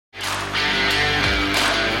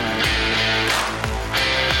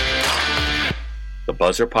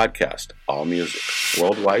Buzzer Podcast, all music,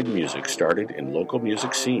 worldwide music started in local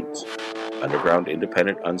music scenes, underground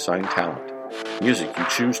independent unsigned talent, music you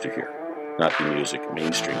choose to hear, not the music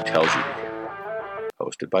mainstream tells you to hear.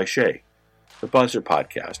 Hosted by Shay, the Buzzer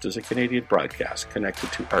Podcast is a Canadian broadcast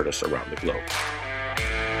connected to artists around the globe.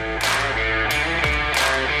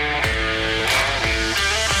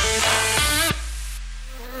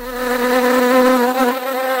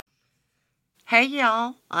 Hey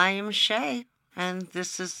y'all, I am Shay, and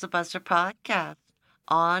this is the Buzzer Podcast,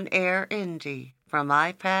 on air indie, from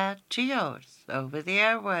iPad to yours, over the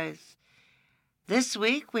airways. This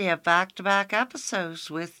week we have back-to-back episodes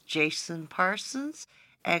with Jason Parsons,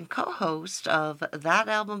 and co-host of That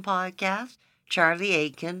Album Podcast, Charlie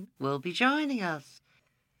Aiken, will be joining us.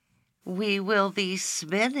 We will be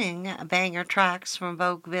spinning banger tracks from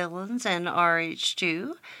Vogue Villains and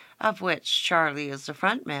RH2, of which Charlie is the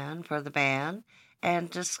frontman for the band,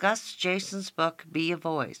 and discuss Jason's book, Be a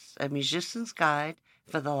Voice, A Musician's Guide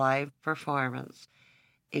for the Live Performance.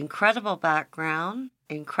 Incredible background,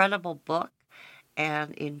 incredible book,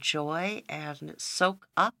 and enjoy and soak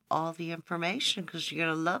up all the information because you're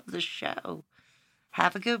going to love the show.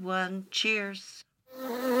 Have a good one. Cheers.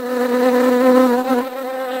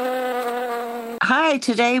 Hi,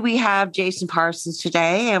 today we have Jason Parsons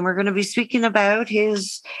today, and we're going to be speaking about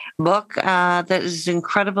his book that is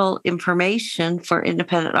incredible information for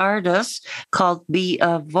independent artists called Be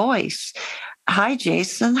a Voice. Hi,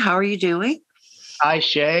 Jason. How are you doing? Hi,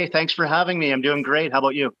 Shay. Thanks for having me. I'm doing great. How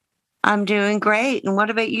about you? I'm doing great. And what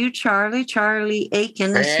about you, Charlie? Charlie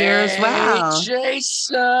Aiken is here as well. Hey,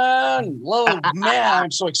 Jason. Hello, man. I'm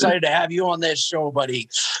so excited to have you on this show, buddy.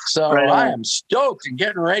 So Right I on. am stoked and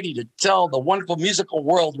getting ready to tell the wonderful musical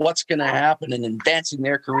world what's going to happen and advancing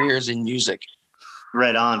their careers in music.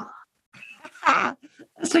 Right on.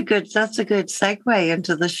 That's a good segue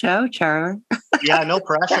into the show, Charlie. Yeah, no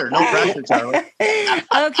pressure. No pressure, Charlie.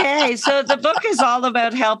 Okay, so the book is all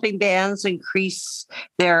about helping bands increase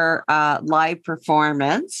their live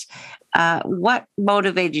performance. What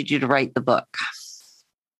motivated you to write the book?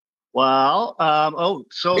 Well,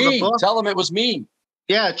 the book. Tell them it was me.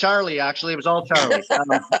 Yeah, Charlie, actually. It was all Charlie.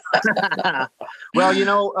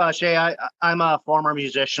 Well, Shay, I'm a former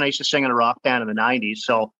musician. I used to sing in a rock band in the 90s.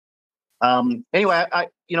 So anyway,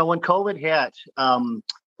 when COVID hit,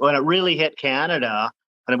 when it really hit Canada,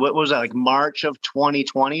 and what was that, like March of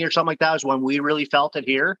 2020 or something like that, was when we really felt it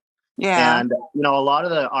here. Yeah. And, a lot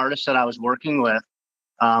of the artists that I was working with,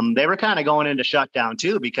 they were kind of going into shutdown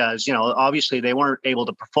too, because, obviously they weren't able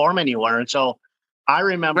to perform anywhere. And so I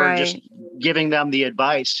remember just giving them the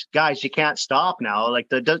advice, guys, you can't stop now. Like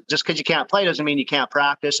just because you can't play doesn't mean you can't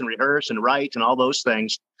practice and rehearse and write and all those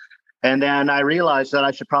things. And then I realized that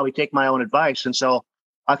I should probably take my own advice. And so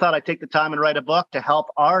I thought I'd take the time and write a book to help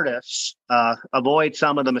artists avoid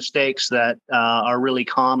some of the mistakes that are really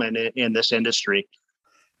common in this industry.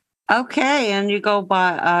 Okay, and you go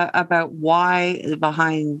by about why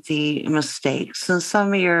behind the mistakes, and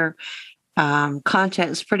some of your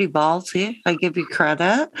content is pretty ballsy. I give you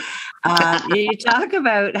credit. You talk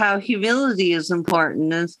about how humility is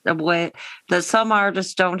important, and a way that some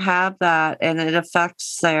artists don't have that, and it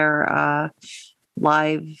affects their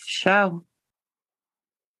live show.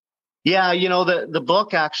 Yeah, the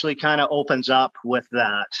book actually kind of opens up with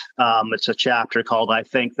that. It's a chapter called "I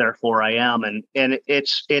Think, Therefore I Am," and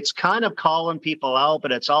it's kind of calling people out,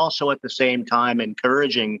 but it's also at the same time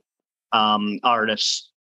encouraging artists.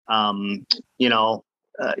 That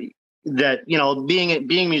being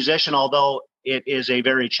a musician, although it is a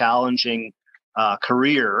very challenging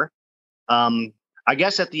career, I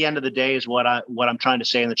guess at the end of the day is what I'm trying to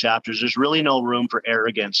say in the chapters. There's really no room for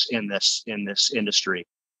arrogance in this industry.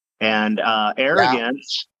 And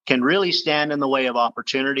arrogance can really stand in the way of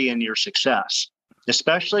opportunity and your success,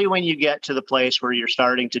 especially when you get to the place where you're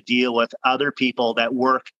starting to deal with other people that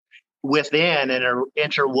work within and are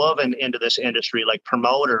interwoven into this industry, like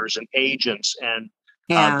promoters and agents and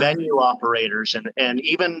venue operators and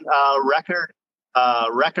even record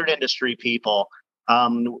industry people.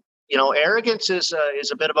 Arrogance is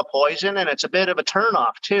a bit of a poison, and it's a bit of a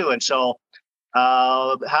turnoff too. And so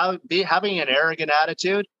having an arrogant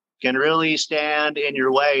attitude can really stand in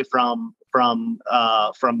your way from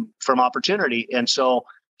opportunity. And so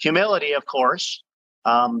humility, of course,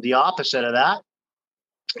 the opposite of that,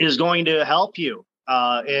 is going to help you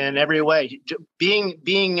in every way.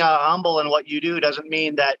 Being humble in what you do doesn't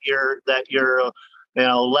mean that you're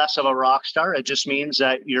less of a rock star. It just means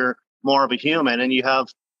that you're more of a human, and you have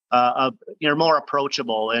you're more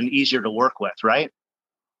approachable and easier to work with, right?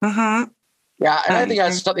 Mm-hmm. Yeah, and I I think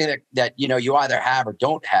that's something that you either have or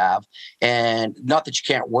don't have, and not that you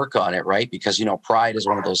can't work on it, right? Because pride is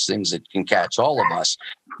one of those things that can catch all of us.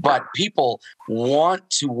 But people want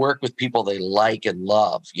to work with people they like and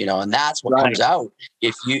love, and that's what Right. comes out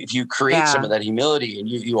if you create some Yeah. of that humility and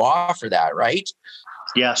you offer that, right?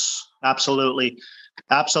 Yes, absolutely.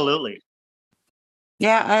 Absolutely.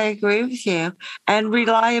 Yeah, I agree with you. And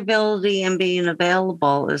reliability and being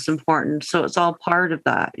available is important. So it's all part of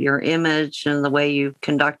that, your image and the way you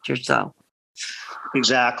conduct yourself.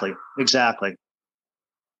 Exactly. Exactly.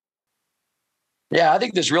 Yeah, I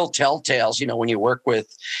think there's real telltales, when you work with,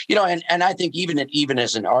 and I think even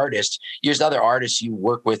as an artist, there's other artists you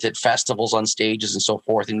work with at festivals, on stages, and so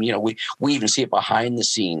forth, and we even see it behind the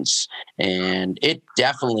scenes, and it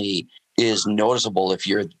definitely is noticeable if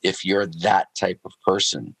you're that type of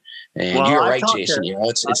person. And Well, you're right, Jason.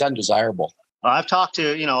 It's undesirable. I've talked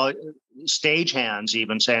to, stage hands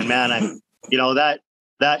even saying, man,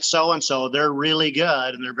 that so and so, they're really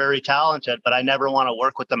good and they're very talented, but I never want to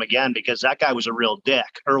work with them again because that guy was a real dick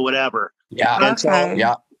or whatever. Yeah, And so Okay.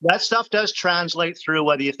 yeah, that stuff does translate through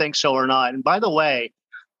whether you think so or not. And by the way,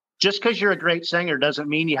 just because you're a great singer doesn't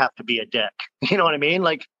mean you have to be a dick. You know what I mean?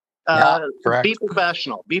 Like, yeah, be correct.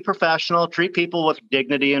 professional, treat people with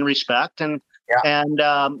dignity and respect. And, Yeah,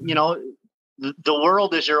 the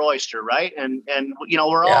world is your oyster, right? And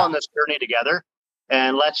we're all yeah, on this journey together,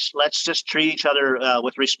 and let's just treat each other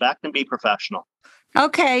with respect and be professional.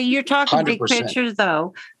 Okay, you're talking big 100%. picture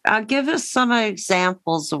though. Give us some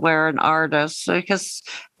examples of where an artist, because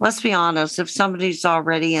let's be honest, if somebody's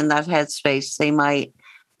already in that headspace, they might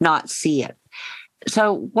not see it.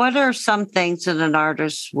 So, what are some things that an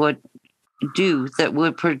artist would do that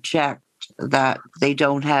would project that they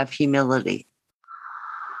don't have humility?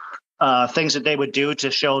 Things that they would do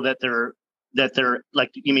to show that they're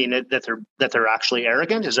like, you mean that they're actually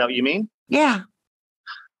arrogant? Is that what you mean? Yeah.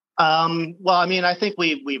 Well, I mean, I think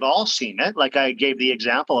we've all seen it. Like I gave the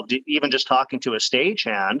example of even just talking to a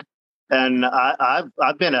stagehand, and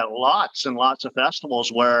I've been at lots and lots of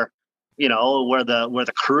festivals where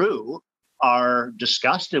the crew are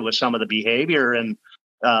disgusted with some of the behavior and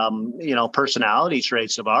personality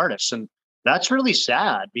traits of artists, and that's really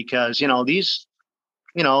sad because these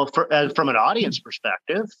from an audience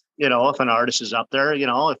perspective, if an artist is up there,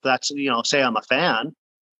 if that's say I'm a fan,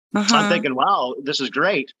 I'm Uh-huh. thinking, wow, this is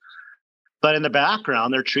great. But in the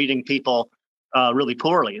background, they're treating people really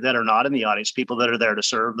poorly that are not in the audience, people that are there to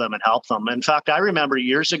serve them and help them. In fact, I remember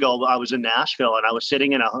years ago, I was in Nashville and I was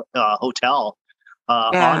sitting in a hotel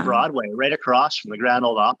on Yeah. Broadway, right across from the Grand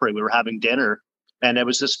Ole Opry. We were having dinner, and it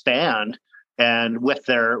was this band, and with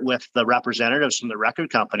the representatives from the record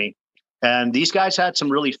company, and these guys had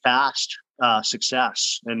some really fast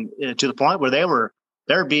success, and to the point where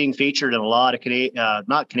they're being featured in a lot of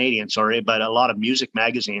not Canadian, sorry, but a lot of music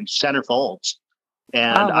magazines, centerfolds. Oh,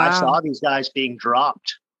 And I wow. saw these guys being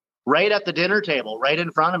dropped right at the dinner table, right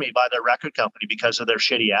in front of me by their record company because of their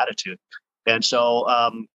shitty attitude. And so,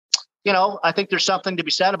 I think there's something to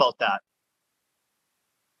be said about that.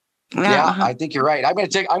 Yeah. Yeah, Uh-huh. I think you're right. I'm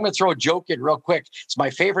gonna throw a joke in real quick. It's my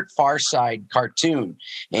favorite Far Side cartoon,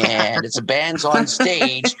 and it's a band's on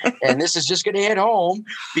stage, and this is just gonna hit home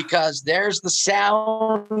because there's the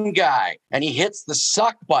sound guy, and he hits the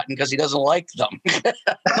suck button because he doesn't like them.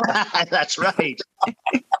 That's right.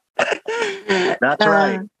 That's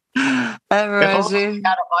right. That If reminds only we me.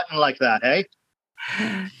 had a button like that, hey?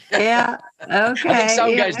 Yeah. I think Okay.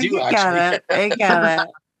 sound Yeah, guys I do got actually. it. I got it.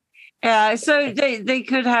 Yeah. So they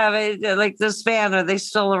could have it like this band. Are they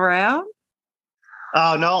still around?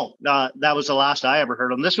 Oh no, that was the last I ever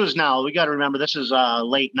heard of them. This was now. We got to remember this is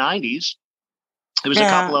late '90s. It was a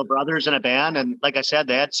couple Yeah. of brothers in a band, and like I said,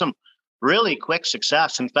 they had some really quick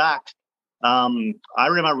success. In fact, I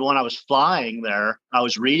remember when I was flying there, I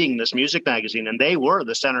was reading this music magazine, and they were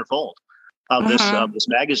the centerfold of this Uh-huh. of this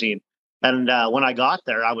magazine. And when I got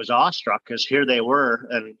there, I was awestruck because here they were,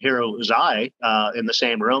 and here was I in the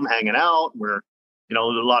same room hanging out. Where a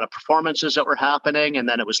lot of performances that were happening, and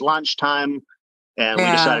then it was lunchtime, and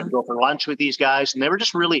we decided Yeah. to go for lunch with these guys, and they were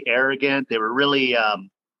just really arrogant. They were really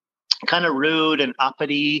kind of rude and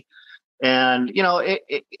uppity. And,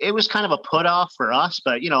 it was kind of a put off for us,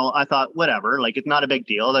 but, I thought, whatever, like, it's not a big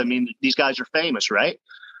deal. I mean, these guys are famous, right?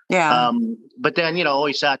 Yeah. But then,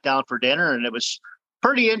 we sat down for dinner, and it was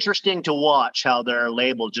pretty interesting to watch how their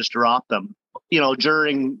label just dropped them,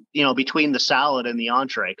 during, between the salad and the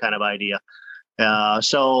entree kind of idea. That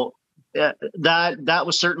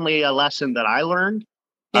was certainly a lesson that I learned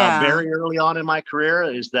Yeah. very early on in my career,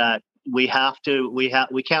 is that we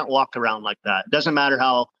can't walk around like that. It doesn't matter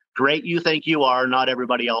how great you think you are, not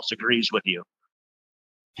everybody else agrees with you.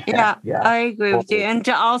 Yeah, Yeah. I agree with you. And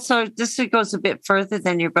to also, this goes a bit further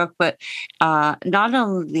than your book, but not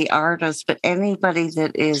only the artist, but anybody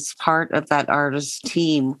that is part of that artist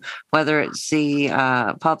team, whether it's the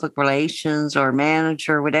public relations or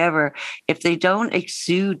manager, or whatever, if they don't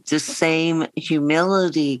exude the same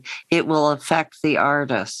humility, it will affect the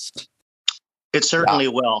artist. It certainly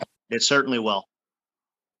will. It certainly will.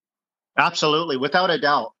 Absolutely, without a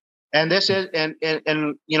doubt. And this is, and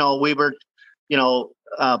we were,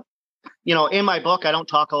 in my book, I don't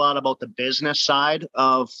talk a lot about the business side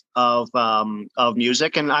of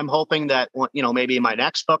music, and I'm hoping that maybe in my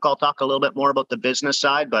next book I'll talk a little bit more about the business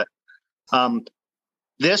side. But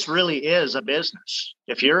this really is a business.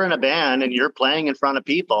 If you're in a band and you're playing in front of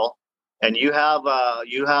people, and you have a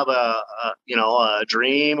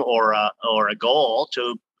dream or a goal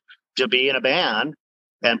to be in a band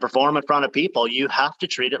and perform in front of people, you have to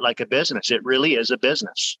treat it like a business. It really is a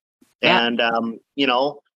business, and that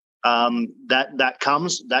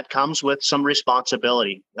comes with some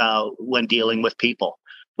responsibility when dealing with people,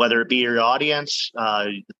 whether it be your audience,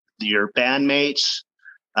 your bandmates,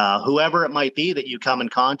 whoever it might be that you come in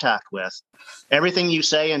contact with. Everything you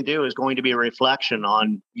say and do is going to be a reflection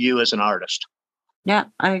on you as an artist. Yeah,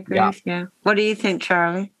 I agree with you. What do you think,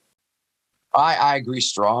 Charlie? I agree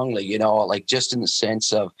strongly, like just in the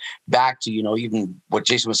sense of back to, even what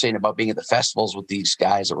Jason was saying about being at the festivals with these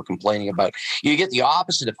guys that were complaining about, you get the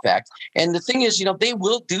opposite effect. And the thing is, they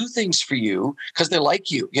will do things for you because they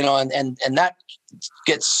like you, and that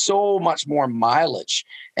gets so much more mileage.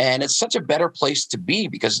 And it's such a better place to be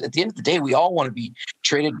because at the end of the day, we all want to be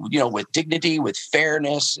treated, with dignity, with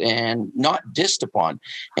fairness, and not dissed upon.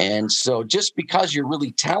 And so just because you're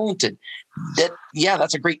really talented,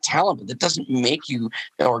 that's a great talent, but that doesn't make you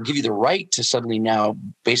or give you the right to suddenly now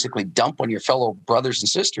basically dump on your fellow brothers and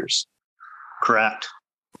sisters. Correct.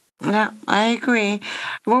 Yeah, I agree.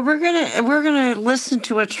 Well, we're gonna listen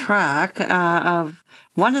to a track of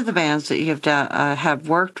one of the bands that you have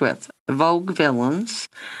worked with, Vogue Villains,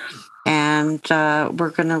 and we're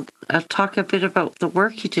gonna talk a bit about the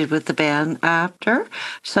work you did with the band after.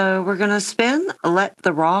 So we're gonna spin "Let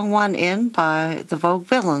the Wrong One In" by the Vogue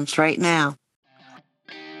Villains right now.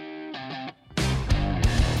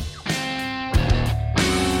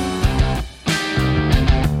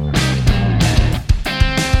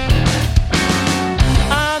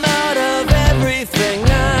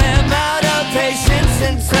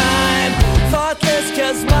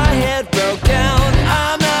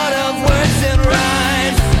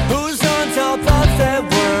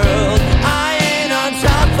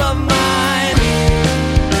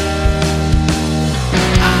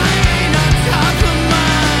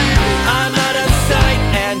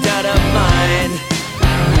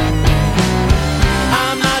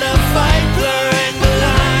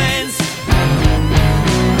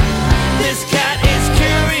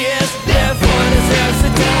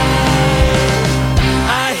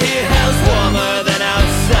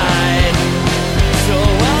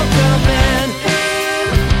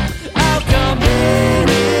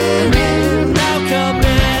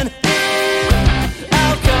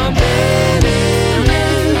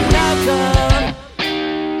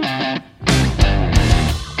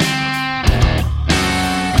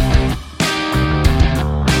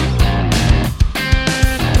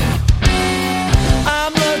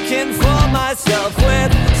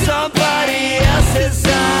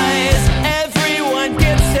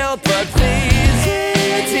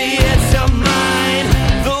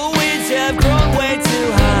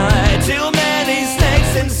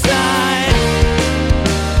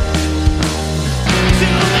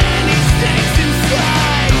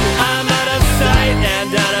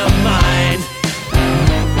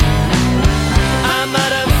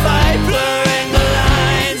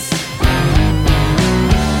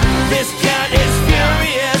 This cat is furious.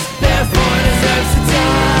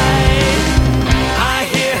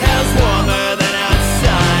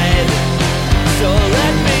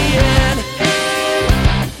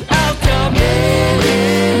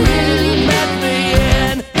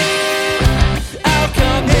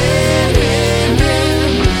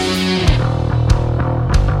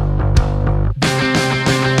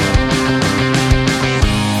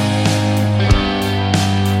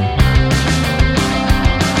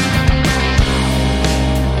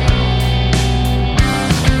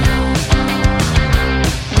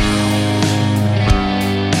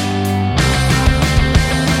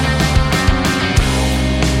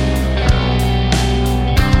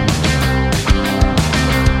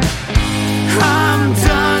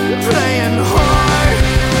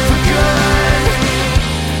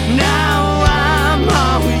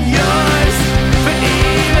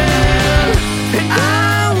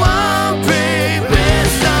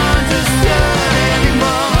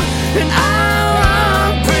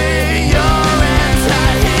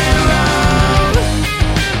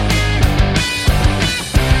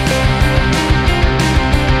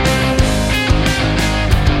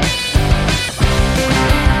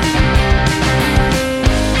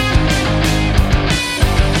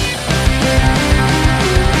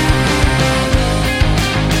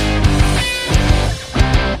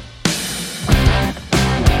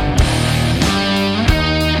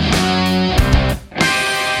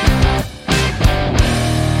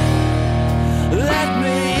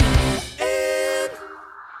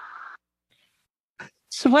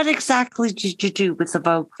 what exactly did you do with the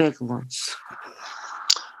Vogue Villains?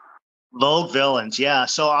 Vogue Villains, yeah.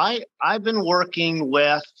 So I've been working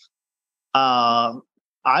with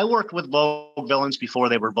I worked with Vogue Villains before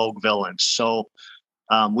they were Vogue Villains. So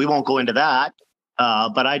we won't go into that.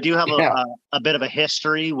 But I do have a bit of a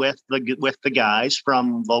history with the guys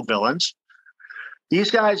from Vogue Villains.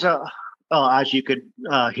 These guys, as you could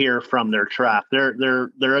hear from their track, they're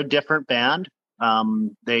a different band.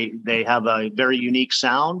 They have a very unique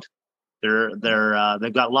sound.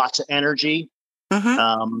 They've got lots of energy.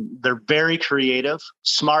 Mm-hmm. They're very creative,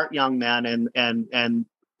 smart young men,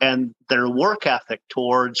 and their work ethic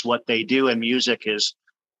towards what they do in music is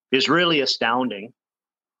really astounding.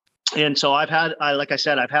 And so like I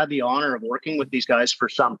said, I've had the honor of working with these guys for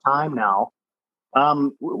some time now.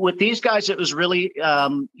 With these guys, it was really,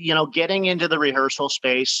 getting into the rehearsal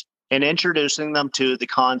space and introducing them to the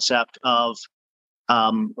concept of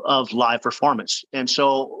live performance. And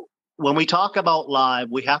so when we talk about live,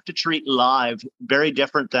 we have to treat live very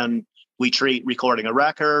different than we treat recording a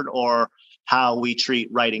record or how we treat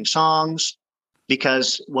writing songs.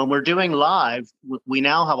 Because when we're doing live, we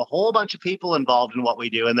now have a whole bunch of people involved in what we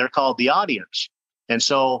do, and they're called the audience. And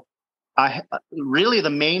so really the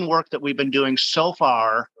main work that we've been doing so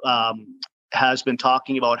far has been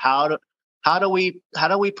talking about how do we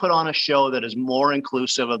put on a show that is more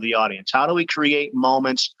inclusive of the audience? How do we create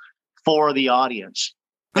moments for the audience?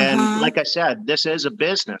 And like I said, this is a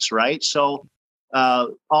business, right? So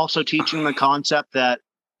also teaching the concept that,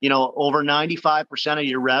 over 95% of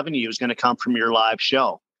your revenue is going to come from your live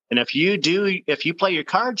show. And if you play your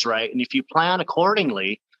cards right, and if you plan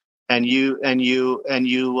accordingly, and you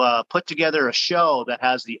put together a show that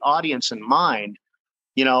has the audience in mind,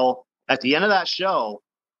 at the end of that show,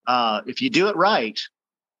 if you do it right,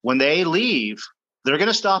 when they leave, they're going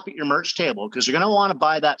to stop at your merch table because they're going to want to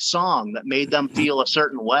buy that song that made them feel a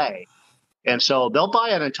certain way. And so they'll buy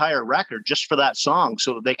an entire record just for that song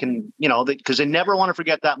so that they can, because they never want to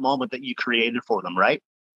forget that moment that you created for them. Right.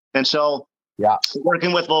 And so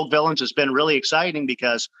working with Vogue Villains has been really exciting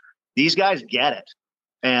because these guys get it.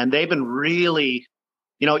 And they've been really,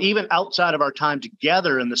 even outside of our time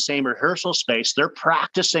together in the same rehearsal space, they're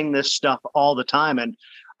practicing this stuff all the time. And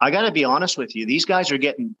I got to be honest with you, these guys are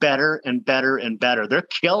getting better and better and better. They're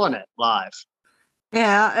killing it live.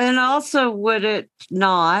 Yeah. And also, would it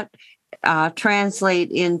not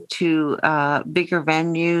translate into bigger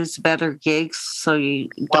venues, better gigs, so you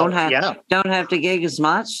don't have to gig as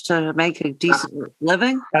much to make a decent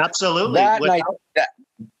living? Absolutely.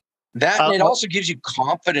 That and it also gives you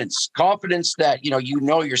confidence that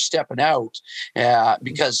you're stepping out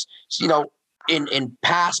because in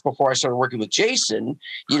past, before I started working with Jason,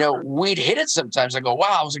 we'd hit it sometimes. I go,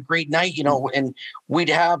 wow, it was a great night, and we'd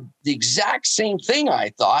have the exact same thing,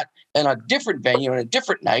 I thought, in a different venue and a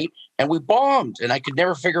different night, and we bombed. And I could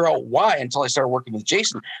never figure out why until I started working with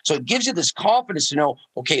Jason. So it gives you this confidence to know,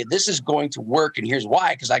 okay, this is going to work, and here's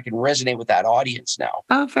why, because I can resonate with that audience now.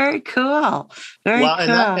 Oh, very cool. Very cool.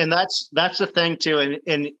 And that's the thing too.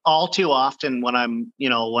 And all too often when I'm,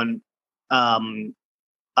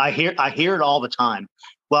 I hear it all the time.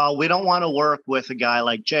 Well, we don't want to work with a guy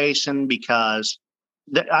like Jason because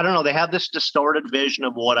I don't know. They have this distorted vision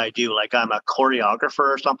of what I do. Like I'm a choreographer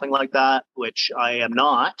or something like that, which I am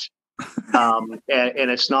not. And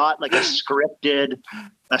it's not like a scripted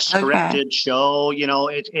show.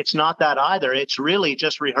 It's not that either. It's really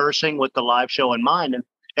just rehearsing with the live show in mind.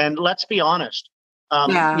 And let's be honest,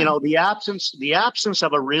 the absence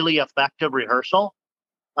of a really effective rehearsal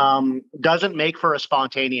doesn't make for a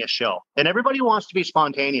spontaneous show. And everybody wants to be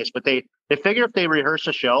spontaneous, but they figure if they rehearse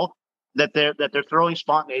a show that they're throwing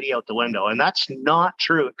spontaneity out the window. And that's not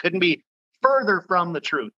true. It couldn't be further from the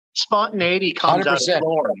truth. Spontaneity comes 100%. Out of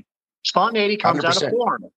form. Spontaneity comes 100%. Out of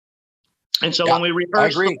form. And so when we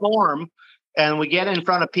rehearse the form and we get in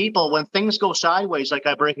front of people, when things go sideways, like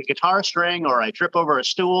I break a guitar string or I trip over a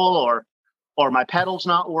stool or my pedal's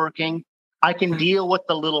not working, I can deal with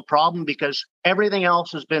the little problem because everything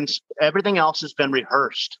else has been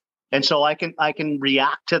rehearsed. And so I can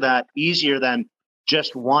react to that easier than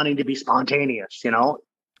just wanting to be spontaneous,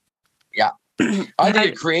 Yeah. I think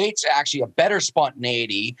it creates actually a better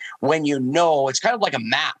spontaneity when it's kind of like a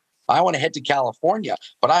map. I want to head to California,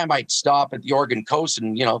 but I might stop at the Oregon coast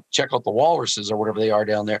and, check out the walruses or whatever they are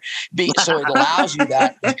down there. So it allows you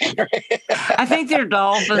that. I think they're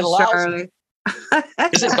dolphins, Charlie.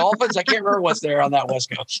 Is it dolphins? I can't remember what's there on that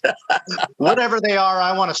West Coast. Whatever they are,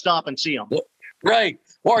 I want to stop and see them. Right.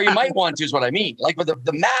 Or you might want to is what I mean. Like, but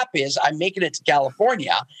the map is I'm making it to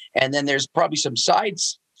California, and then there's probably some side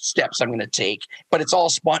steps I'm going to take, but it's all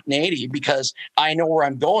spontaneity because I know where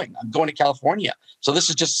I'm going. I'm going to California. So this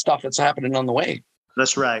is just stuff that's happening on the way.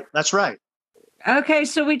 That's right. That's right. Okay,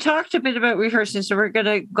 so we talked a bit about rehearsing. So we're going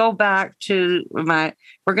to go back to we're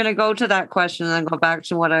going to go to that question and then go back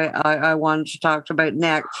to what I wanted to talk about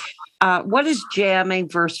next. What is jamming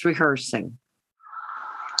versus rehearsing?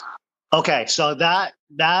 Okay, so that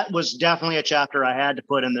was definitely a chapter I had to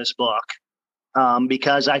put in this book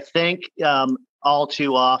because I think all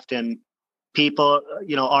too often people,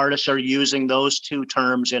 artists are using those two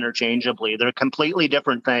terms interchangeably. They're completely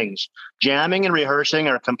different things. Jamming and rehearsing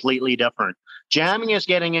are completely different. Jamming is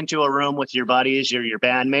getting into a room with your buddies or your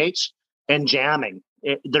bandmates and jamming.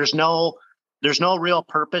 There's no real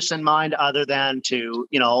purpose in mind other than to,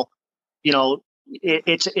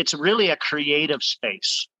 it's really a creative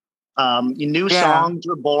space. New songs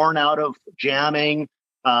are born out of jamming.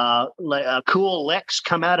 Cool licks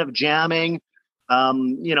come out of jamming.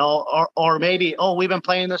 Or maybe, we've been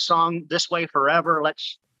playing this song this way forever.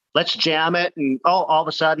 Let's jam it. And all of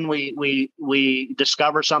a sudden we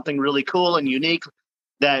discover something really cool and unique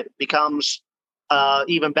that becomes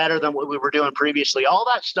even better than what we were doing previously. All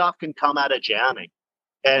that stuff can come out of jamming.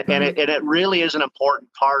 And it really is an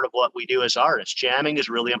important part of what we do as artists. Jamming is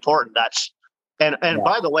really important.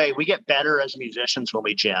 By the way, we get better as musicians when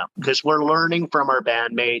we jam because we're learning from our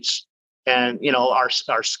bandmates and,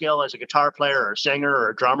 our skill as a guitar player or a singer or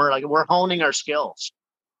a drummer, like we're honing our skills.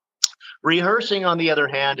 Rehearsing, on the other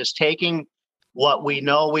hand, is taking what we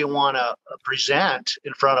know we want to present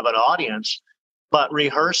in front of an audience, but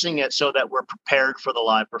rehearsing it so that we're prepared for the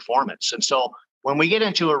live performance. And so when we get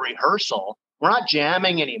into a rehearsal, we're not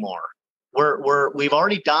jamming anymore. We've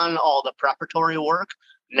already done all the preparatory work.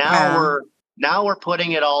 Now we're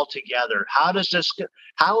putting it all together. How's this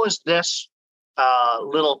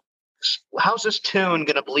tune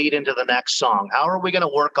going to bleed into the next song? How are we going to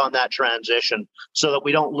work on that transition so that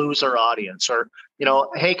we don't lose our audience? Or,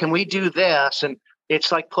 hey, can we do this? And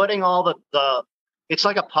it's like putting all it's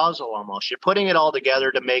like a puzzle almost. You're putting it all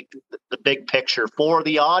together to make the big picture for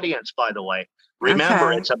the audience, by the way.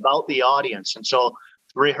 Remember, It's about the audience. And so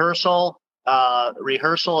rehearsal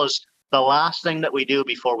is the last thing that we do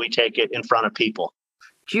before we take it in front of people.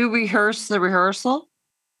 Do you rehearse the rehearsal?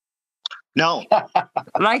 No.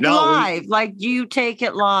 Live? Like, do you take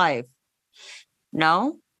it live?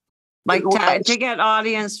 No? Like to get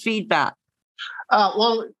audience feedback?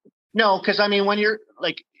 Well, no, because when you're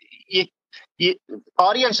like,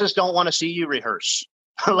 audiences don't want to see you rehearse.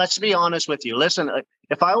 Let's be honest with you. Listen,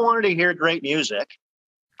 if I wanted to hear great music,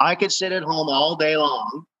 I could sit at home all day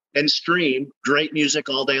long and stream great music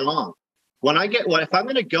all day long. If I'm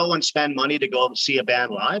going to go and spend money to go see a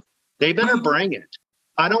band live, they better bring it.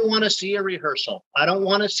 I don't want to see a rehearsal. I don't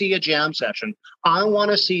want to see a jam session. I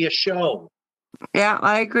want to see a show. Yeah,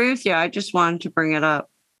 I agree with you. I just wanted to bring it up.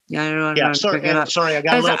 Yeah, sorry, I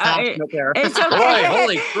got a little passionate there. It's okay. Boy,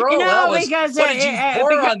 holy crow! Because what did you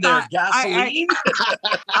pour on there? Gasoline?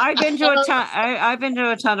 I've been to a ton. I've been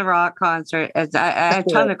to a ton of rock concerts. A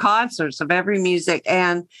ton of concerts of every music,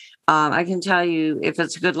 and I can tell you if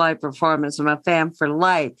it's a good live performance, I'm a fan for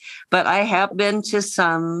life. But I have been to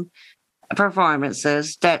some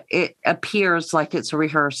performances that it appears like it's a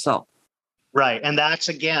rehearsal. Right, and that's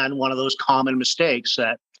again one of those common mistakes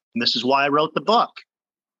and this is why I wrote the book.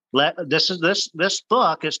 This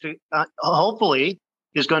book is to hopefully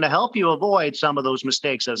is going to help you avoid some of those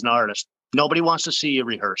mistakes as an artist. Nobody wants to see you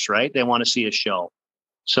rehearse, right? They want to see a show.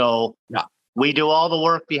 So we do all the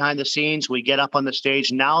work behind the scenes. We get up on the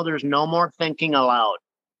stage. Now there's no more thinking aloud.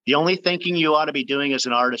 The only thinking you ought to be doing as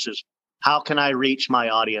an artist is, how can I reach my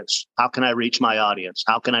audience? How can I reach my audience?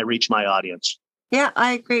 How can I reach my audience? Yeah,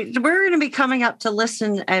 I agree. We're going to be coming up to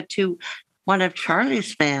listen to one of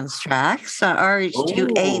Charlie's band's tracks,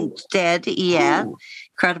 RH2 Ain't Dead Yet.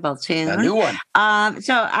 Incredible tune. A new one.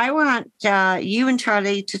 So I want you and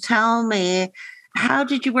Charlie to tell me, how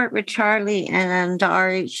did you work with Charlie and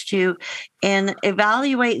RH2 in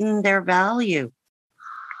evaluating their value?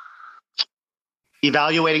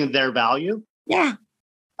 Evaluating their value? Yeah.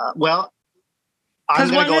 Well,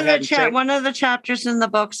 because one of the chapters in the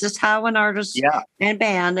books is how an artist and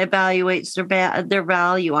band evaluates their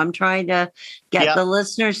value. I'm trying to get the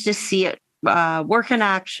listeners to see it work in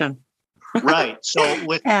action. Right. So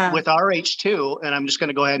with RH2, and I'm just going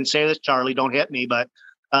to go ahead and say this, Charlie, don't hit me, but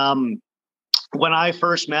when I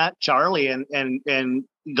first met Charlie and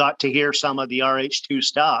got to hear some of the RH2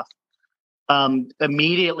 stuff,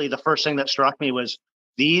 immediately the first thing that struck me was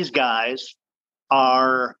these guys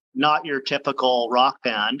are not your typical rock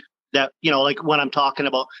band that, like when I'm talking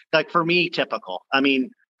about, like for me, typical. I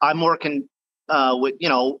mean, I'm working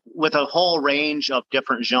with a whole range of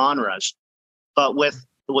different genres. But with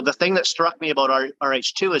the thing that struck me about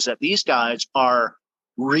RH2 is that these guys are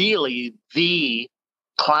really the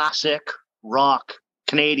classic rock,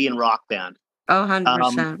 Canadian rock band. Oh,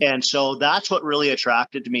 100%. And so that's what really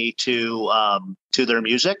attracted me to their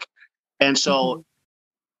music. And so,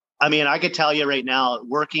 I mean, I could tell you right now,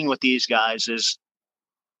 working with these guys is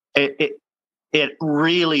it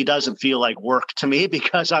really doesn't feel like work to me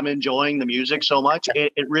because I'm enjoying the music so much.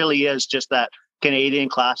 It really is just that Canadian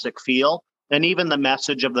classic feel. And even the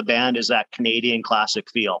message of the band is that Canadian classic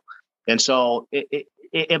feel. And so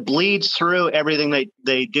it bleeds through everything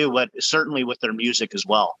they do, but certainly with their music as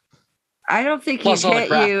well. I don't think Plus he'd all the hit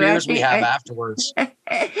craft you. beers we have afterwards.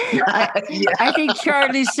 I think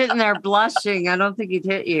Charlie's sitting there blushing. I don't think he'd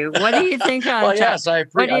hit you. What do you think on Well, yes,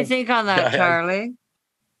 What do you think on that, Charlie?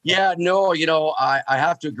 Yeah, no, I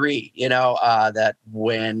have to agree, that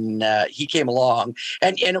when he came along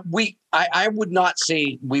and I would not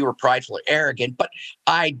say we were prideful or arrogant, but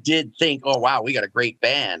I did think, oh, wow, we got a great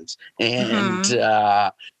band. And,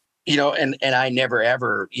 and I never,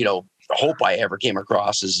 ever, hope I ever came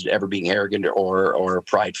across as ever being arrogant or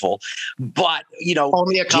prideful. But,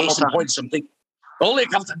 only a couple Jason times. pointed something. Only a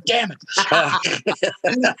couple times. Damn it.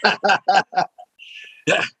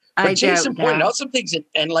 But Jason pointed out some things,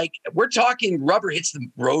 and like we're talking rubber hits the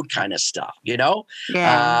road kind of stuff,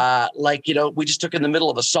 Yeah. We just took in the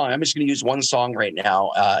middle of a song. I'm just going to use one song right now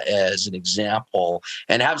as an example,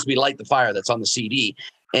 and it happens to be Light the Fire that's on the CD.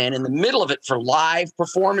 And in the middle of it for live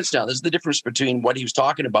performance, now, this is the difference between what he was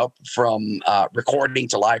talking about from recording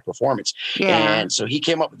to live performance. Yeah. And so he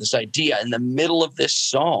came up with this idea in the middle of this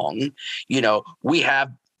song, we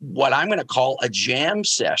have what I'm going to call a jam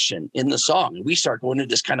session in the song. And we start going into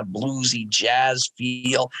this kind of bluesy jazz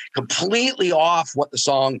feel, completely off what the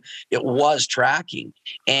song it was tracking.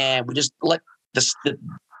 And we just let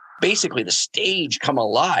basically the stage come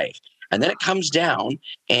alive. And then it comes down,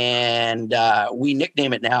 and we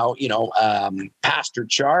nickname it now, Pastor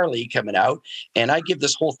Charlie coming out. And I give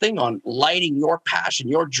this whole thing on lighting your passion,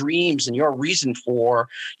 your dreams, and your reason for,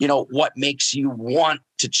 what makes you want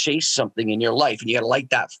to chase something in your life. And you got to light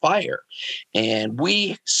that fire. And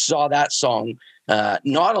we saw that song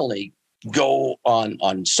not only go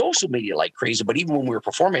on social media like crazy, but even when we were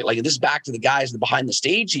performing, like this is back to the guys behind the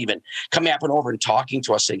stage, even coming up and over and talking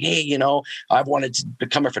to us saying, hey, I've wanted to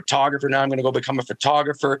become a photographer. Now I'm going to go become a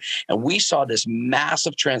photographer. And we saw this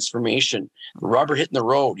massive transformation, rubber hitting the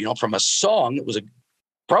road, from a song that was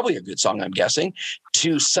probably a good song, I'm guessing,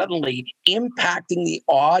 to suddenly impacting the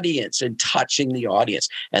audience and touching the audience.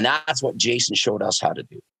 And that's what Jason showed us how to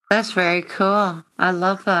do. That's very cool. I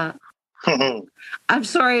love that. I'm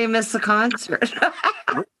sorry I missed the concert.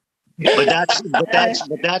 but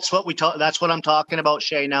that's what we talk. That's what I'm talking about,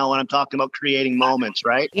 Shay. Now, when I'm talking about creating moments,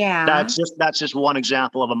 right? Yeah. That's just one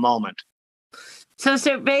example of a moment. So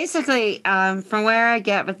basically, from where I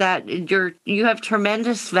get with that, you have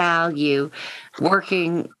tremendous value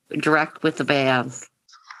working direct with the band.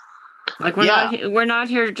 Like we're not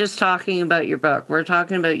here just talking about your book. We're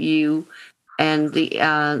talking about you and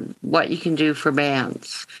the what you can do for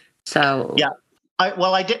bands. So yeah,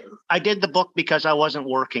 I did the book because I wasn't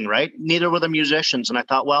working, right? Neither were the musicians, and I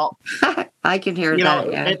thought, well, I can hear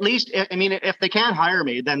that. Yeah. At least, I mean, if they can't hire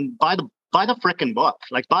me, then buy the frickin' book.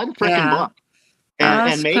 Like buy the frickin' book,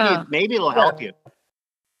 and maybe it'll help you.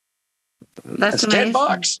 That's amazing.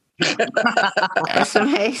 $10. That's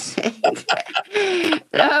amazing.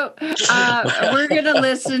 So, we're going to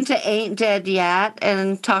listen to Ain't Dead Yet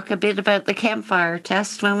and talk a bit about the campfire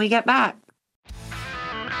test when we get back.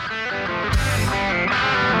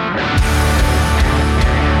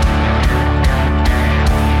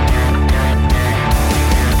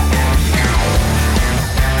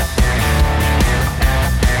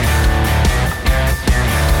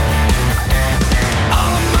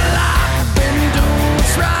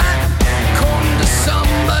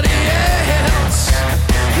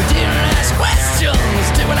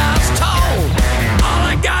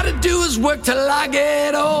 Work till I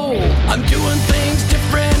get old. I'm doing things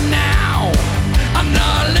different now. I'm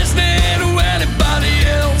not listening to anybody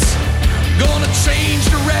else. Gonna change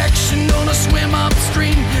direction, gonna swim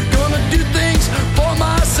upstream, gonna do things for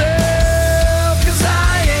myself. 'Cause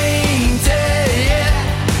I ain't dead yet.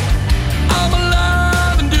 I'm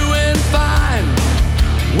alive and doing fine.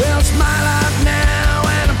 Well, it's my life now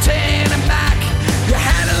and I'm taking it back. You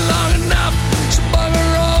had it long enough, so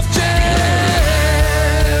bugger off, Jack.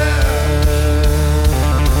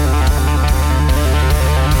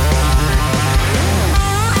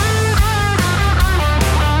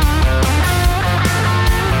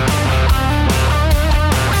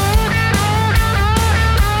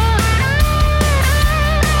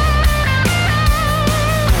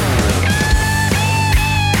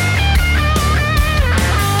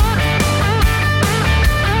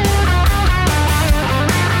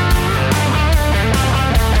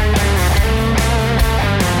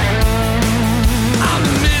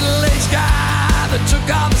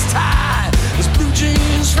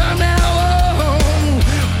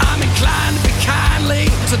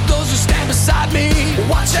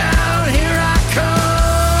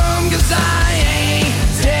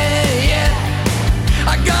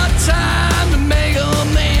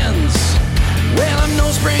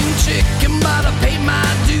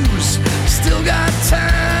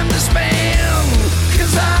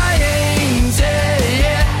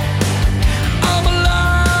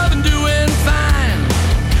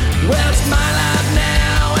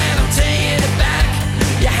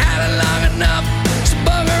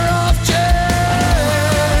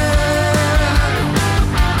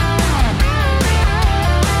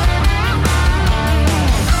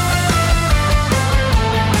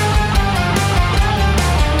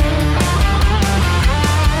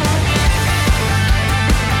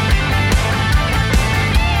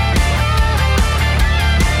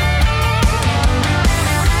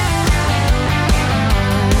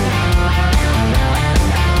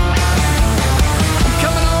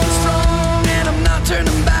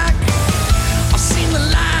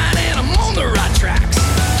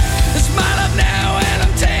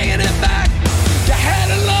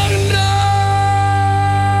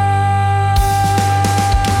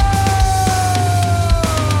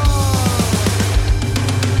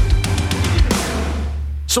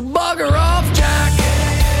 So bugger off, Jack.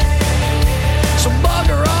 So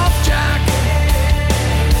bugger off, Jack.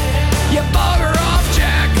 Yeah, bugger off,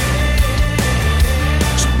 Jack.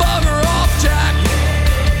 So bugger off, Jack.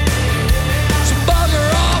 So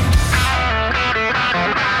bugger off.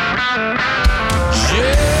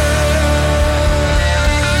 Yeah.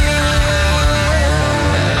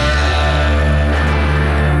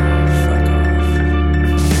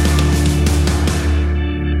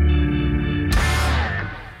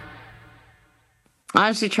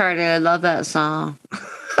 Honestly, Charlie, I love that song.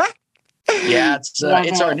 Yeah, it's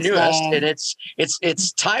our newest, and it's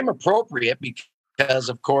time appropriate because,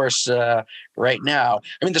 of course, right now,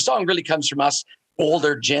 I mean, the song really comes from us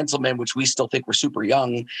older gentlemen, which we still think we're super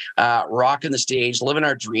young, rocking the stage, living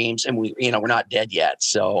our dreams, and we're not dead yet.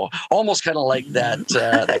 So almost kind of like that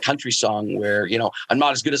that country song where I'm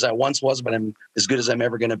not as good as I once was, but I'm as good as I'm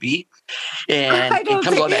ever going to be, and it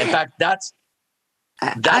comes on that. In fact, that's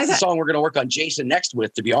the song we're going to work on Jason next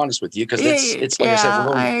with, to be honest with you, because it's like I said, we're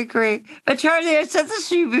going. I agree. But Charlie, I said this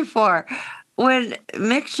to you before. When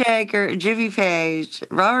Mick Jagger, Jimmy Page,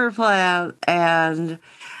 Robert Plant, and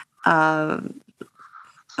oh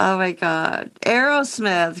my God,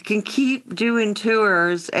 Aerosmith can keep doing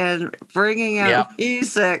tours and bringing out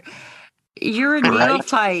music, you're a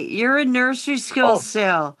neophyte. You're a nursery school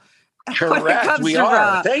still. Correct. We are.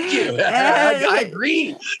 Rock. Thank you. I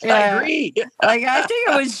agree. Yeah. I agree. Like, I think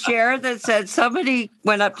it was Cher that said, somebody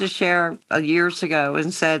went up to Cher years ago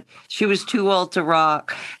and said she was too old to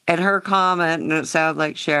rock. And her comment, and it sounded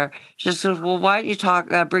like Cher, she said, well, why don't you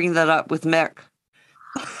bring that up with Mick?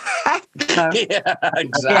 Yeah,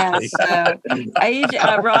 exactly. Yeah,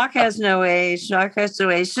 so rock has no age. Rock has no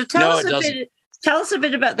age. So tell us a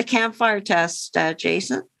bit about the campfire test,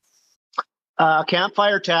 Jason.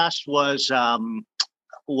 Campfire test was a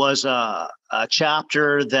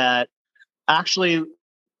chapter that actually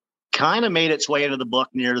kind of made its way into the book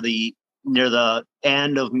near the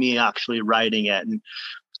end of me actually writing it. And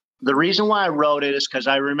the reason why I wrote it is because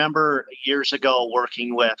I remember years ago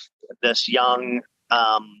working with this young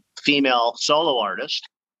female solo artist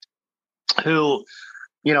who,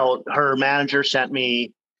 her manager sent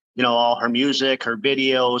me, all her music, her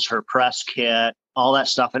videos, her press kit, all that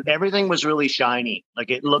stuff. And everything was really shiny.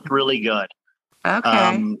 Like, it looked really good.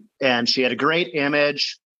 Okay. And she had a great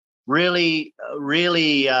image, really,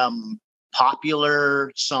 really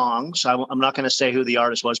popular songs. I'm not going to say who the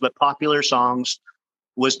artist was, but popular songs,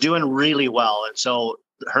 was doing really well. And so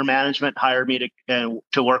her management hired me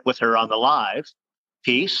to work with her on the live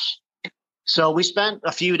piece. So we spent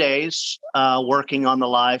a few days working on the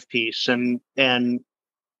live piece, and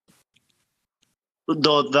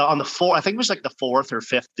on the fourth, I think it was like the fourth or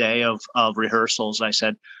fifth day of rehearsals, I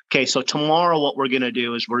said, okay, so tomorrow what we're going to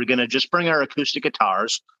do is we're going to just bring our acoustic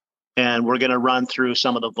guitars and we're going to run through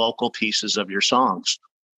some of the vocal pieces of your songs.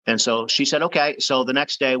 And so she said, okay. So the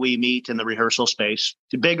next day we meet in the rehearsal space,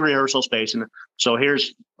 the big rehearsal space. And so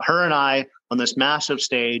here's her and I on this massive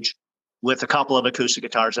stage with a couple of acoustic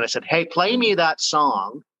guitars. And I said, hey, play me that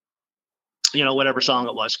song, whatever song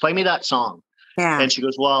it was, play me that song. Yeah. And she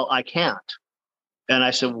goes, well, I can't. And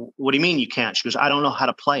I said, what do you mean you can't? She goes, I don't know how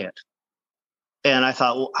to play it. And I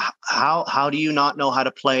thought, well, how do you not know how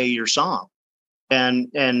to play your song?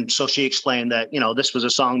 And so she explained that, this was a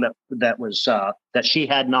song that was that she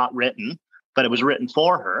had not written, but it was written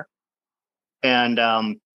for her. And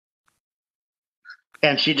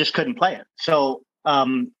she just couldn't play it. So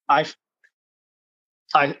I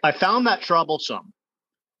found that troublesome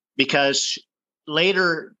because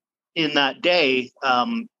later in that day,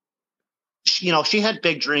 she had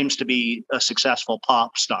big dreams to be a successful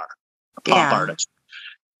pop star, a pop artist.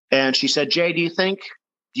 And she said, Jay, do you think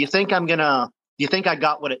I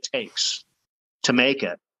got what it takes to make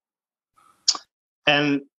it?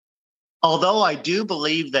 And although I do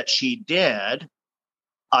believe that she did,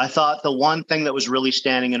 I thought the one thing that was really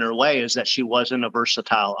standing in her way is that she wasn't a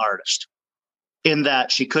versatile artist, in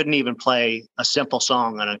that she couldn't even play a simple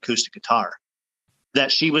song on an acoustic guitar,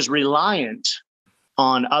 that she was reliant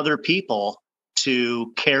on other people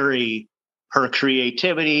to carry her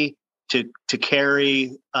creativity, to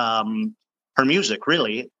carry her music,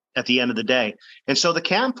 really, at the end of the day. And so the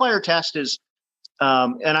campfire test is,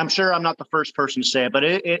 and I'm sure I'm not the first person to say it, but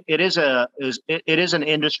it is an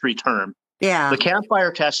industry term. Yeah. The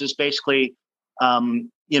campfire test is basically, can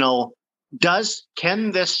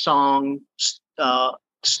this song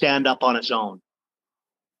stand up on its own?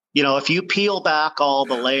 If you peel back all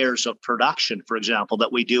the layers of production, for example,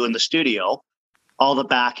 that we do in the studio, all the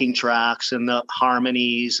backing tracks and the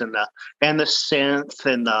harmonies and the synth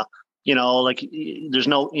and the, there's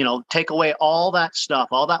no, take away all that stuff,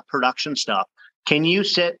 all that production stuff. can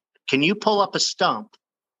you pull up a stump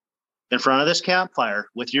in front of this campfire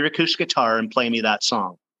with your acoustic guitar and play me that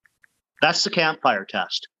song? That's the campfire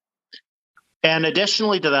test. And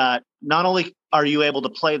additionally to that, not only are you able to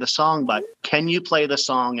play the song, but can you play the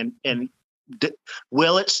song and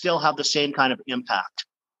will it still have the same kind of impact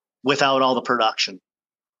without all the production?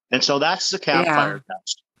 And so that's the campfire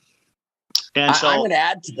test. And so I'm going to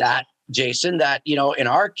add to that, Jason, that, in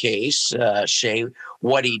our case, Shay,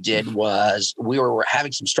 what he did was we were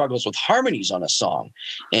having some struggles with harmonies on a song.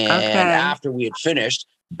 And after we had finished,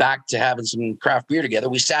 back to having some craft beer together,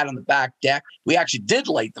 we sat on the back deck. We actually did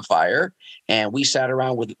light the fire, and we sat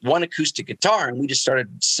around with one acoustic guitar, and we just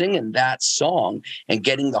started singing that song and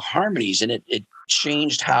getting the harmonies. And it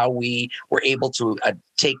changed how we were able to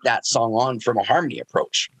take that song on from a harmony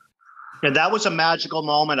approach. And that was a magical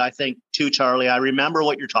moment, I think, too, Charlie. I remember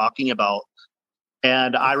what you're talking about.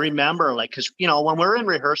 And I remember, because, when we're in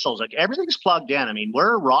rehearsals, everything's plugged in. I mean,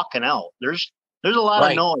 we're rocking out. There's a lot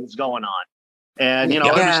of noise going on. And, it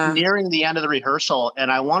was nearing the end of the rehearsal,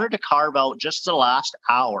 and I wanted to carve out just the last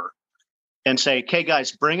hour and say, okay,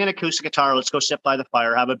 guys, bring an acoustic guitar. Let's go sit by the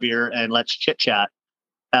fire, have a beer, and let's chit-chat.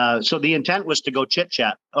 So the intent was to go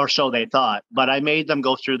chit-chat, or so they thought. But I made them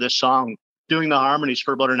go through this song, doing the harmonies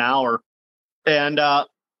for about an hour. And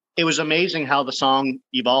it was amazing how the song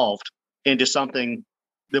evolved into something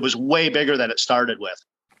that was way bigger than it started with.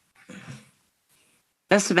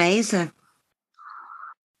 That's amazing.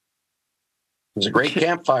 It was a great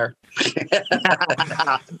campfire.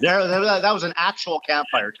 That was an actual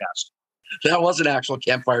campfire test. That was an actual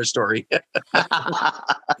campfire story.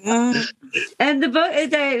 And the book,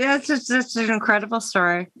 that's just an incredible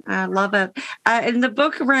story. I love it. And the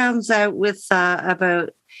book rounds out with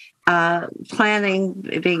about planning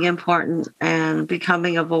being important and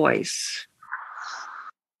becoming a voice.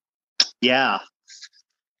 Yeah.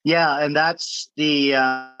 And that's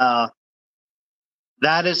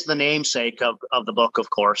that is the namesake of the book, of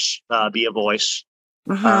course, Be a Voice.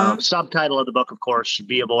 Subtitle of the book, of course,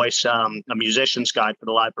 Be a Voice, a musician's guide for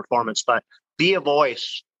the live performance. But Be a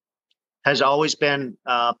Voice has always been,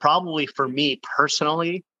 probably for me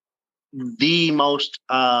personally, the most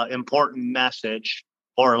important message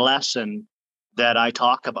or lesson that I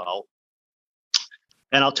talk about.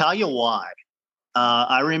 And I'll tell you why.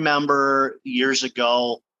 I remember years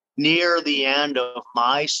ago, near the end of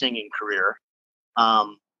my singing career,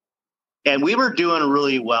 and we were doing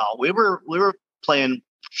really well. We were playing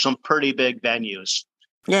some pretty big venues.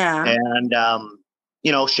 Yeah. And,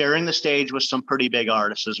 sharing the stage with some pretty big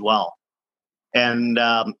artists as well. And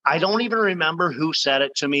I don't even remember who said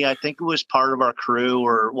it to me. I think it was part of our crew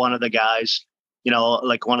or one of the guys,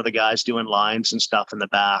 one of the guys doing lines and stuff in the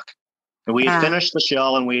back. And we had finished the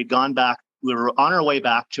show and we had gone back. We were on our way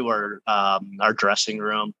back to our dressing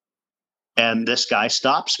room. And this guy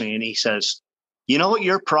stops me and he says, "You know what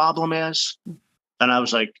your problem is?" And I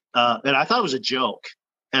was like, and I thought it was a joke.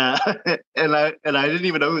 And I didn't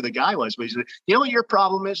even know who the guy was. But he said, "You know what your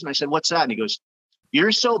problem is?" And I said, "What's that?" And he goes,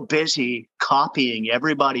 "You're so busy copying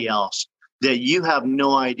everybody else that you have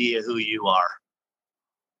no idea who you are."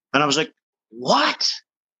 And I was like, "What?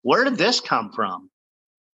 Where did this come from?"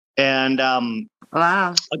 And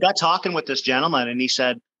wow. I got talking with this gentleman, and he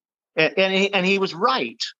said, and he was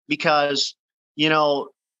right, because,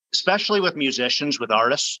 especially with musicians, with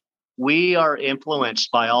artists, we are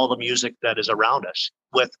influenced by all the music that is around us,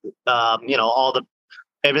 with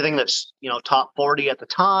everything that's top 40 at the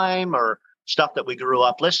time, or stuff that we grew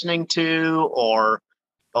up listening to, or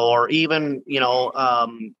even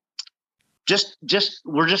we're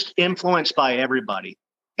just influenced by everybody.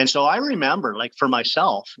 And so I remember, for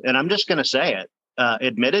myself, and I'm just going to say it,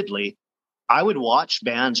 admittedly, I would watch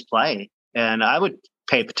bands play and I would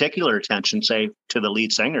pay particular attention, say, to the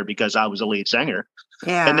lead singer, because I was a lead singer.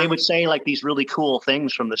 Yeah. And they would say these really cool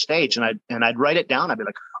things from the stage, and I'd write it down. I'd be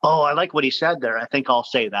like, "Oh, I like what he said there. I think I'll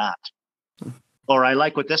say that." Or, "I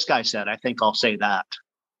like what this guy said. I think I'll say that."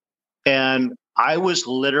 And I was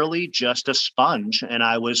literally just a sponge, and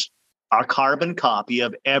I was a carbon copy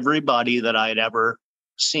of everybody that I had ever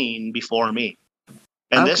seen before me.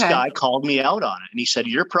 And this guy called me out on it, and he said,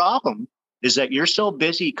 "Your problem is that you're so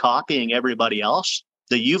busy copying everybody else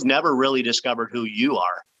that you've never really discovered who you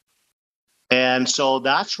are." And so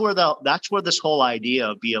that's where this whole idea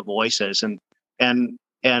of Be a Voice is, and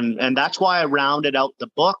that's why I rounded out the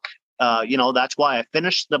book. That's why I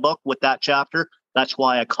finished the book with that chapter. That's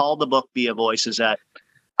why I called the book Be a Voice. Is that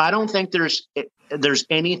I don't think there's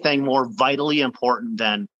anything more vitally important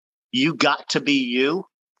than you got to be you.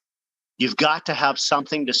 You've got to have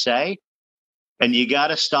something to say, and you got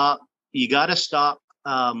to stop. You got to stop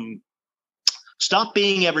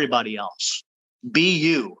being everybody else. Be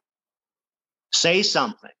you. Say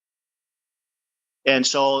something. And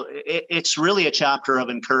so it's really a chapter of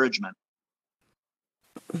encouragement.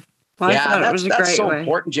 Well, I thought it was a that's great so way.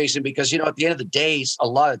 important, Jason, because, at the end of the day, a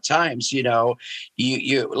lot of times, you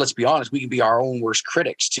let's be honest, we can be our own worst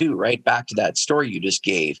critics too, right? Back to that story you just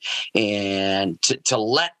gave. And to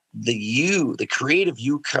let the creative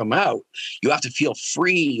you come out, you have to feel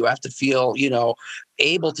free. You have to feel,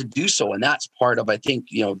 able to do so. And that's part of, I think,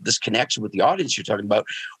 this connection with the audience you're talking about.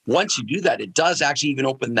 Once you do that, it does actually even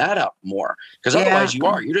open that up more, because otherwise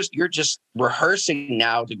you're just rehearsing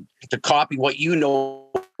now to copy what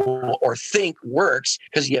or think works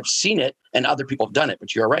because you have seen it and other people have done it.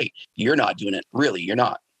 But you're right. You're not doing it. Really, you're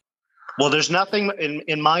not. Well, there's nothing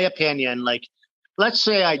in my opinion, like, let's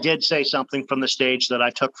say I did say something from the stage that I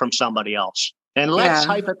took from somebody else. And let's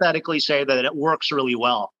hypothetically say that it works really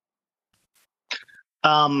well.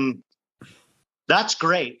 That's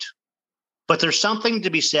great. But there's something to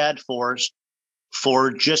be said for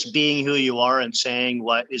just being who you are and saying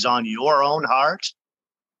what is on your own heart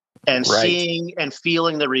and seeing and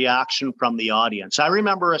feeling the reaction from the audience. I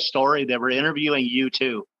remember a story. They were interviewing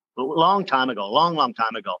U2 a long time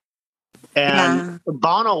ago. And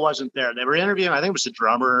Bono wasn't there. They were interviewing, I think it was the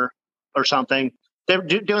drummer or something. They were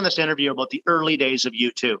doing this interview about the early days of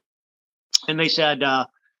U2. And they said,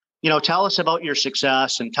 tell us about your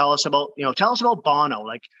success and tell us about Bono.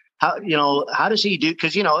 Like, how does he do?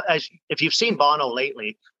 Because, if you've seen Bono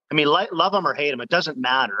lately, I mean, love him or hate him, it doesn't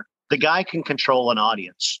matter. The guy can control an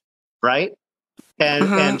audience, right?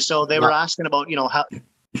 And so they were asking about, how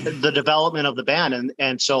the development of the band.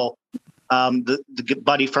 And so the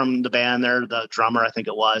buddy from the band there, the drummer, I think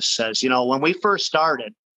it was, says, when we first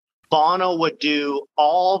started, Bono would do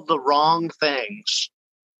all the wrong things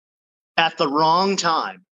at the wrong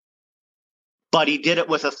time, but he did it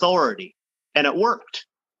with authority and it worked.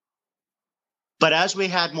 But as we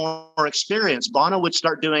had more experience, Bono would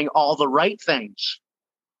start doing all the right things,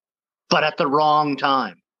 but at the wrong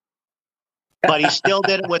time. But he still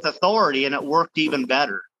did it with authority and it worked even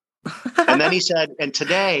better. And then he said, and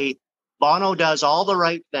today, Bono does all the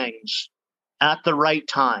right things at the right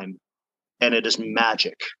time, and it is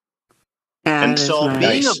magic. And so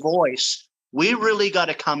being a voice, we really got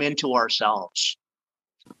to come into ourselves.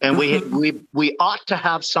 And we ought to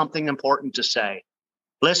have something important to say.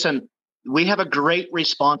 Listen, we have a great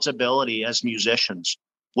responsibility as musicians.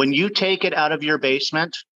 When you take it out of your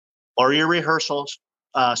basement or your rehearsal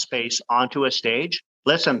space onto a stage,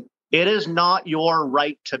 listen, it is not your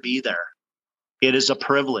right to be there. It is a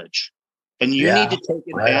privilege. And you need to take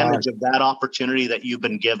advantage of that opportunity that you've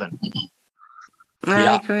been given.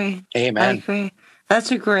 I agree. Amen. I agree.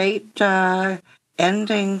 That's a great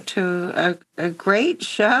ending to a great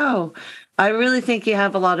show. I really think you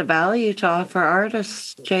have a lot of value to offer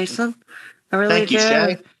artists, Jason. I really do.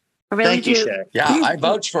 Shay. I really Thank do. you, Shay. Yeah, I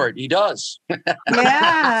vouch for it. He does.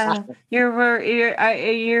 Yeah, your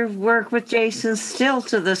work with Jason still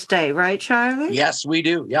to this day, right, Charlie? Yes, we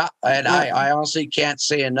do. Yeah, and I honestly can't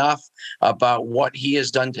say enough about what he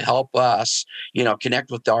has done to help us, connect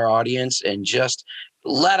with our audience and just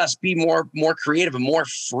let us be more creative and more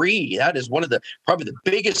free. That is one of probably the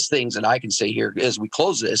biggest things that I can say here as we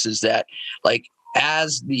close this is that, like,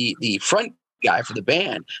 as the front guy for the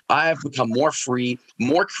band, I've become more free,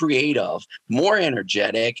 more creative, more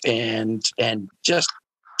energetic, and just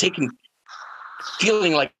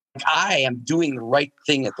feeling like I am doing the right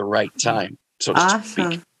thing at the right time, so to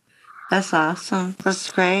speak. That's awesome.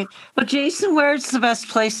 That's great. Well, Jason, where's the best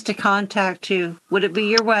place to contact you? Would it be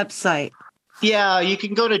your website? Yeah, you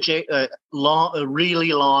can go to a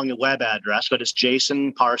really long web address, but it's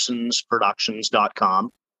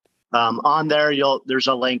jasonparsonsproductions.com. On there, there's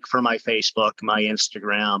a link for my Facebook, my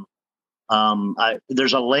Instagram.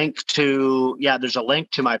 There's a link to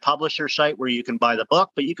my publisher site where you can buy the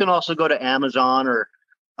book, but you can also go to Amazon or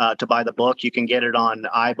to buy the book. You can get it on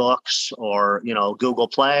iBooks or Google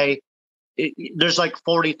Play. There's like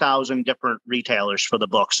 40,000 different retailers for the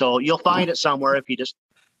book, so you'll find it somewhere if you just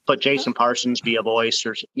put Jason Parsons be a voice,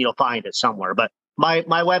 or you'll find it somewhere. But my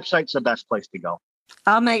website's the best place to go.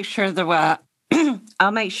 I'll make sure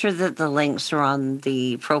I'll make sure that the links are on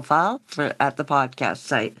the profile at the podcast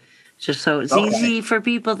site, just so it's easy for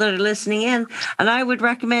people that are listening in. And I would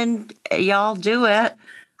recommend y'all do it,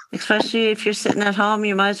 especially if you're sitting at home.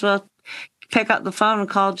 You might as well pick up the phone and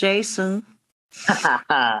call Jason.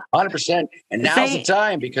 100%. And now's the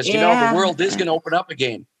time, because the world is going to open up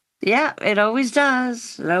again. Yeah, it always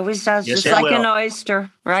does. It always does. Yes, just like an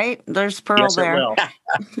oyster, right? There's pearl there. It will.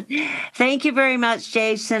 Thank you very much,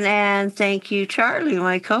 Jason. And thank you, Charlie,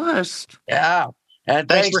 my co-host. Yeah. And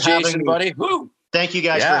thanks for having Jason, me. buddy. Woo. Thank you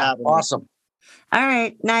guys for having me. Awesome. All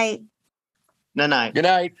right. Night. Night. Good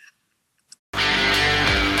night.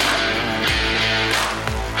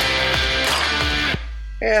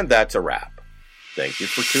 And that's a wrap. Thank you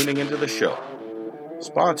for tuning into the show.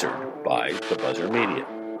 Sponsored by The Buzzer Media.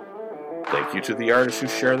 Thank you to the artists who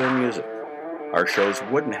share their music. Our shows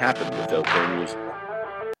wouldn't happen without their music.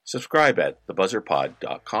 Subscribe at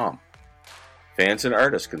thebuzzerpod.com. Fans and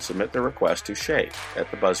artists can submit their requests to Shay at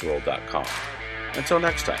thebuzzroll.com. Until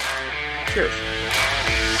next time,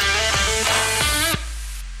 cheers.